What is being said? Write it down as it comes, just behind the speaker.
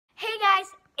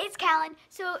Callan.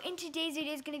 So in today's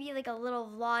video is gonna be like a little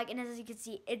vlog, and as you can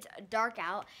see, it's dark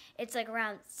out. It's like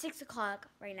around 6 o'clock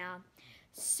right now.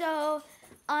 So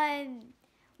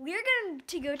we're going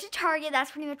to go to Target.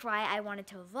 That's pretty much why I wanted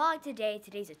to vlog today.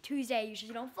 Today's a Tuesday. I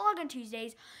usually don't vlog on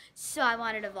Tuesdays, so I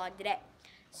wanted to vlog today.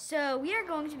 So we are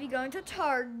going to be going to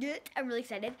Target. I'm really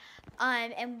excited.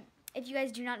 And if you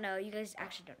guys do not know, you guys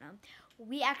actually don't know,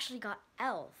 we actually got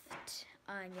elfed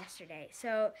yesterday.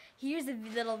 So here's the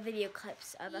little video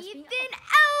clips of us being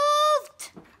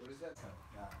elfed. What is that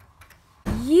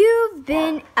sound? You've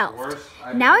been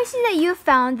elfed. Now I see that you have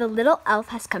found the little elf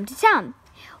has come to town.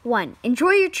 1.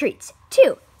 Enjoy your treats.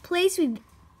 2. Place the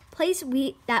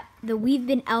We've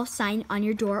Been Elf sign on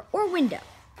your door or window.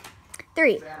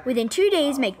 3. Within 2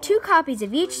 days, make 2 copies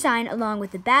of each sign along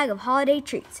with a bag of holiday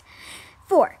treats.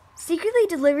 4. Secretly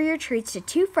deliver your treats to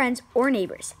 2 friends or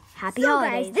neighbors. Happy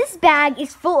holidays. Guys, this bag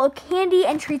is full of candy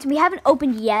and treats we haven't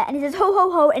opened yet, and it says ho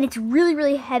ho ho, and it's really,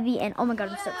 really heavy, and oh my god,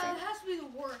 I'm so excited. It has to be the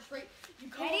worst, right? You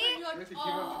come Ready? over and you're like,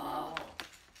 oh.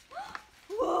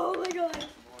 Whoa, my god.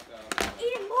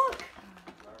 Aiden, look.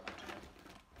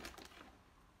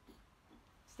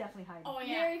 It's definitely hiding. Oh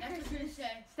yeah, that's what I was gonna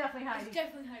say. It's definitely hiding. It's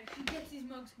definitely hiding. She gets these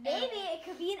mugs. Maybe it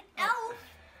could be an elf.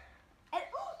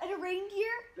 And a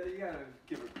reindeer. You gotta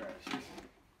give her credit.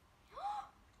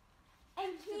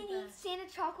 And candy, Santa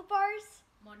chocolate bars.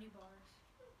 Money bars.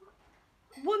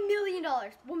 $1 million.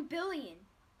 1 billion.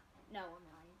 No, 1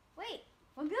 million. Wait,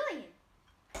 1 billion.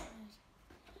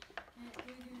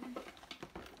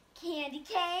 Candy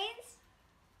canes.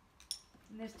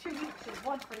 And there's 2 each. There's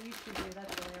 1 for each of you.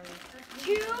 That's hilarious.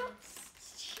 2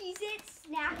 Cheez-It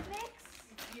snack mix.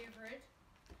 Favorite.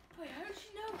 Wait, how did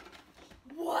she know?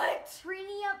 What?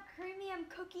 Premium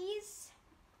cookies.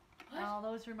 What? Oh,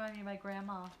 those remind me of my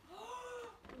grandma.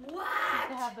 What?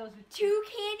 To have those with 2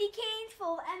 candy canes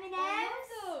full of M&Ms. I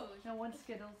love those. No, 1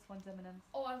 Skittles, 1's M&M's.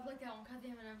 Oh, I like that one. Cut the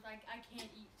M&Ms. I can't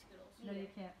eat Skittles. No, you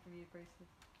can't for you, braces.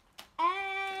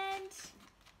 And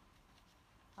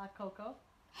Hot cocoa.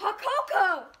 hot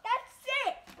cocoa. That's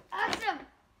it. Awesome.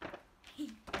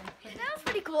 That was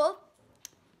pretty cool.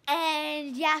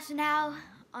 And yeah, so now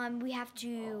we have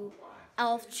to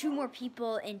elf 2 more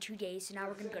people in 2 days. So now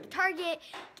we're gonna go to Target,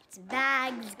 get some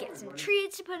bags, get some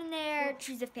treats to put in there,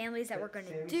 choose the families that we're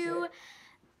gonna do.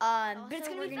 But it's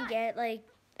gonna be fun. Get like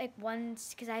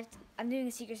ones, because I'm doing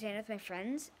a Secret Santa with my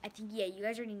friends. I think, yeah, you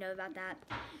guys already know about that.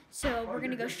 So we're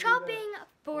gonna go shopping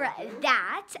for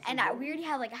that, and we already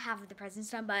have like half of the presents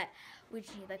done, but we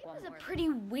just need like one more. It was a pretty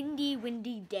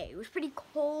windy day. It was pretty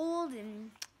cold,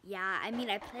 and yeah, I mean,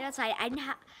 I played outside. I didn't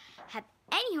have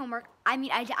any homework. I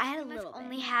mean, I had a little.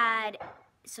 Only had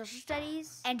social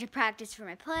studies and to practice for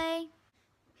my play.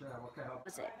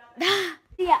 That's it.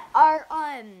 Yeah,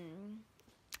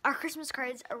 our Christmas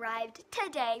cards arrived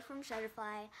today from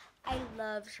Shutterfly. I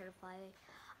love Shutterfly.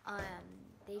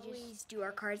 They just do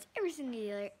our cards every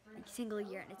single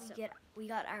year, and it's we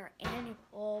got our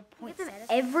annual points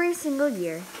every single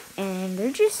year, and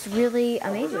they're just really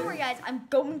amazing. Don't worry, guys. I'm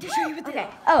going to show you what they are.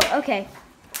 Oh, okay.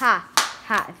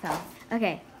 It fell.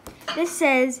 Okay. This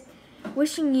says,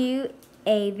 "Wishing you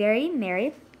a very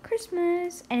Merry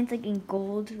Christmas," and it's like in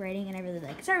gold writing, and I really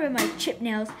like it. Sorry about my chip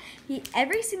nails.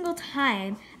 Every single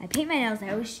time I paint my nails, I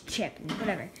always chip and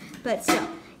whatever. But still,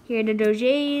 here are the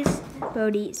Dojays,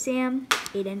 Bodie, Sam,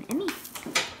 Aiden, and me.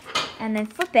 And then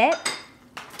flip it.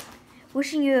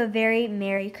 "Wishing you a very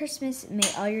Merry Christmas. May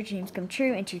all your dreams come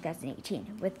true in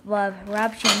 2018. With love,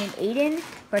 Rob, Shannon, Aiden,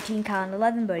 14, Callan,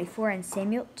 11, Bodie, 4, and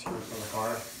Samuel, 2.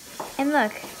 And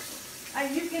look.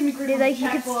 You can stick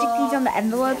these on the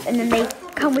envelopes, and then they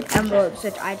come with envelopes,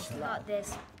 which I just got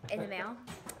this in the mail.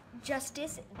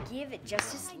 Justice, give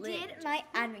justice. I did my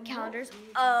advent calendars,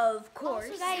 of course.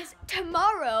 Also, guys,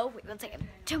 tomorrow, wait 1 second.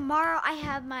 Tomorrow I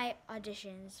have my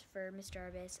auditions for Miss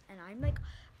Jarvis, and I'm like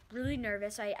really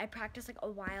nervous. I practiced like a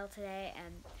while today,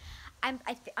 and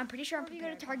I'm pretty sure if we go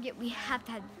to Target, we have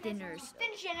to have dinners.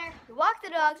 Finish dinner, we walk the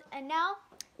dogs, and now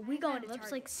we go into Target.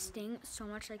 Lips like sting so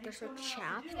much, like they're so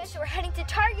chapped. Okay, so we're heading to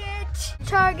Target.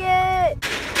 Okay,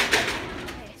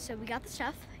 so we got the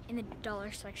stuff in the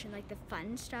dollar section, like the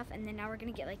fun stuff, and then now we're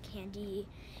gonna get like candy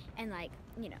and like,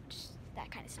 you know, just that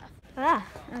kind of stuff.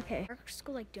 Okay. Our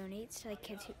school like donates to like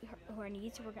kids who are in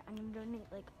need, so I'm gonna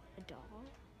donate like a doll.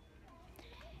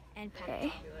 And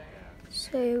okay.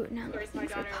 So now let's look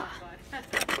for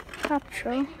Paw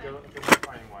Patrol.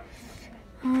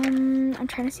 I'm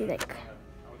trying to see like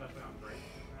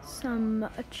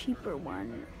a cheaper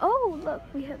one. Oh, look,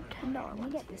 we have $10. Let me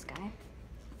get this guy.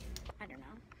 I don't know.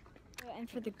 And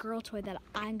for the girl toy that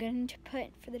I'm going to put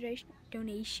for the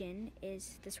donation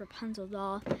is this Rapunzel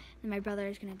doll, and my brother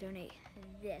is going to donate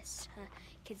this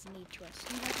Kids Need to us.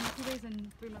 You have 2 days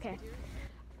and 3 months. Okay.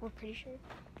 We're pretty sure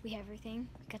we have everything.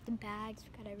 We got the bags,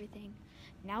 we got everything.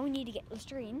 Now we need to get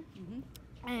Listerine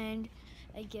and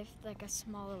a gift, like a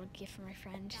small little gift for my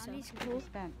friend. So these cool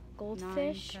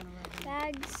goldfish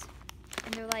bags,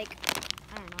 and they're like,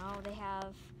 I don't know, they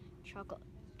have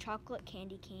chocolate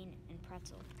candy cane and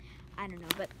pretzel. I don't know,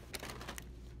 but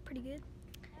pretty good.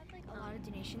 I have like a lot of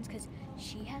donations because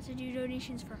she has to do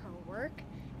donations for her work,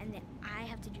 and then I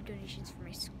have to do donations for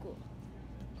my school.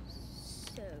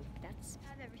 So that's I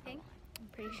have everything. I'm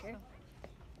pretty sure.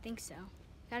 I think so.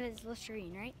 That is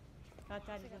Listerine, right? Got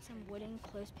that. So I got some wooden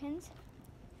clothespins.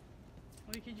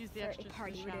 We could use the for extras a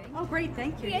party for we're the doing. shower. Oh, great,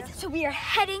 thank you. Okay, guys, so we are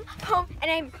heading home, and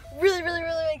I'm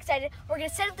really excited. We're gonna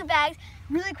set up the bags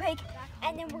really quick,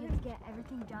 and then we're gonna get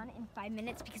everything done in 5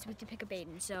 minutes because we have to pick up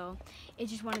Aiden. So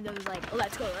it's just one of those like,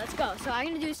 let's go. So I'm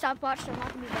gonna do a stopwatch, so I'm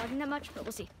not gonna be vlogging that much, but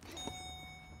we'll see.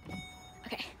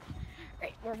 Okay,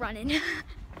 right, we're running.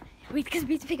 Because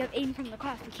we have to pick up Aiden from the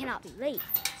class, we cannot be late.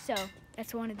 So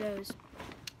that's one of those.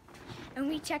 And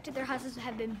we checked if their houses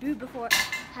have been booed before,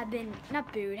 have been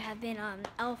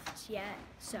elfed yet,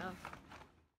 so.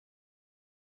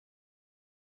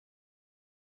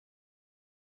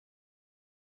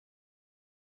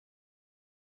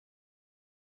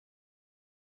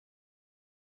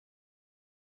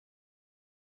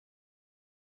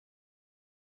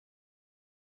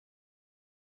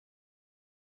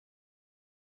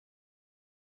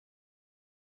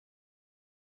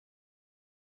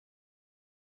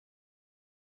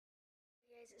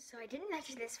 So I didn't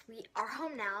mention this, we are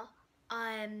home now.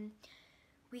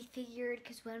 We figured,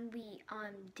 because when we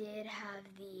did have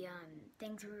the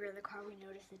things when we were in the car, we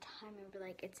noticed the time and we were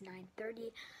like, it's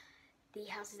 9:30. The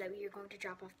houses that we are going to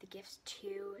drop off the gifts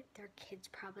to, their kids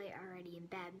probably already in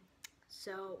bed.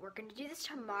 So we're going to do this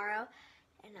tomorrow,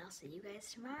 and I'll see you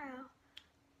guys tomorrow.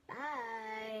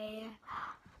 Bye.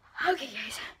 Okay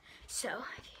guys, so,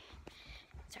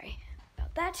 sorry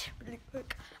about that, really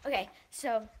quick. Okay,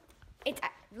 so it's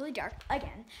really dark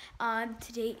again.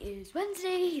 Today is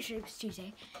Wednesday, yesterday was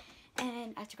Tuesday,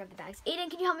 and I have to grab the bags. Aiden,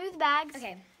 can you help me with the bags?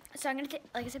 Okay, so I'm gonna,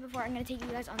 like I said before, I'm gonna take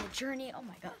you guys on the journey. Oh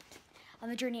my god. On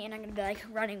the journey, and I'm gonna be like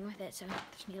running with it, so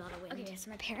there's gonna be a lot of wind. Okay, so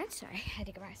my parents, sorry, I had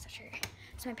to get my sweatshirt.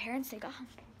 So my parents, they got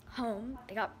home,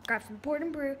 they grabbed some board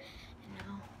and brew, and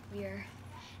now we are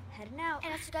heading out.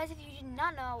 And also guys, if you did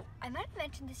not know, I might have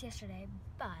mentioned this yesterday,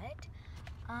 but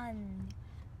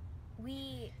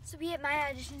we had my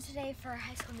audition today for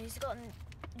High School Musical, and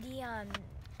the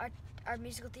our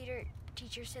musical theater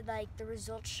teacher said like the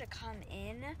results should come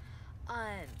in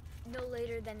no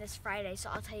later than this Friday, so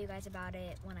I'll tell you guys about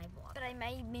it when I vlog. But I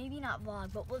might maybe not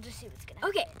vlog, but we'll just see what's gonna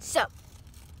happen. Okay, so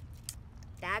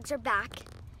bags are back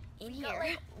in here. Got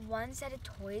like one set of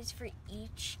toys for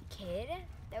each kid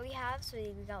that we have, so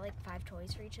we got like 5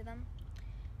 toys for each of them,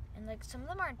 and like some of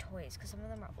them aren't toys because some of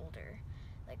them are older,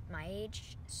 like my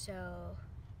age, so,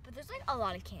 but there's like a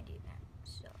lot of candy in there.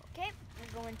 So okay,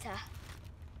 we're going to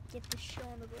get the show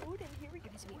on the road, and here we go.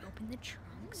 So we open the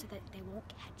trunk so that they won't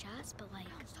catch us, but like,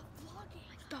 stop vlogging.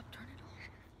 Stop, turn it off.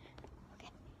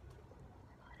 Okay.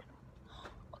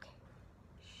 Okay.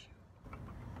 Shh.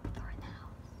 They're in the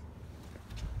house.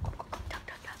 Go, go,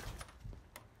 go, duck.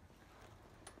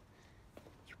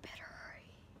 You better hurry.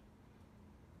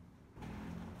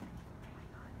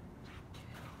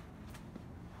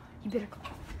 You better go.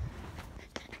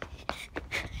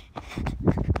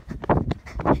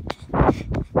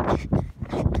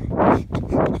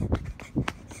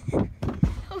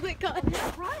 Oh my god.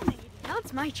 Now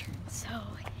it's my turn, so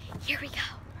here we go.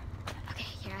 Okay,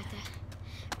 here I have to.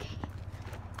 Okay.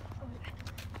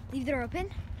 Leave the door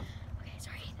open. Okay,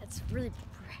 sorry, that's really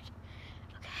bright.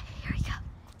 Okay, here we go.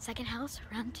 Second house,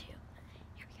 round 2.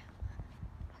 Here we go.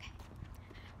 Okay.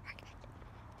 Alright, good.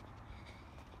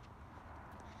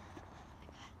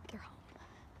 They're home.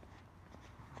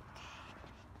 Okay.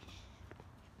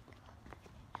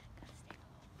 Gotta stay home.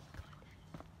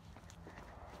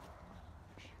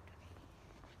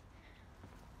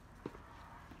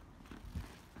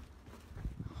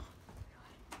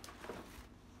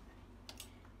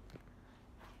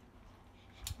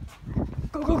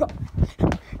 Go, go, go.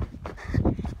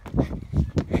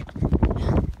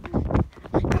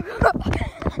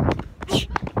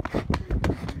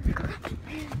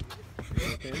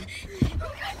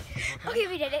 Okay,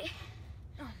 we did it.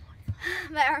 Oh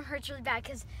my arm hurts really bad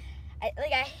because I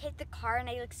hit the car and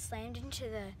I like slammed into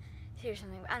the or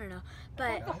something. I don't know.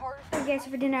 But The hardest. okay,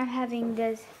 so for dinner I'm having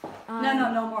this.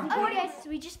 No more. Oh yes,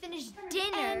 we just finished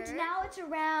dinner. And now it's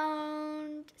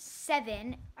around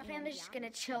 7. Our family's just gonna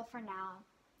chill for now.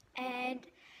 And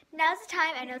now's the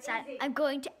time, I know it's sad, I'm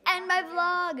going to end my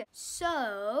vlog.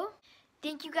 So,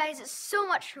 thank you guys so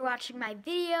much for watching my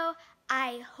video.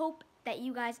 I hope that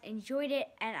you guys enjoyed it,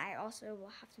 and I also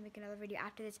will have to make another video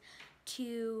after this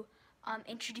to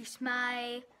introduce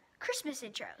my Christmas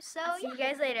intro. So, see you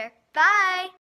guys later. Bye!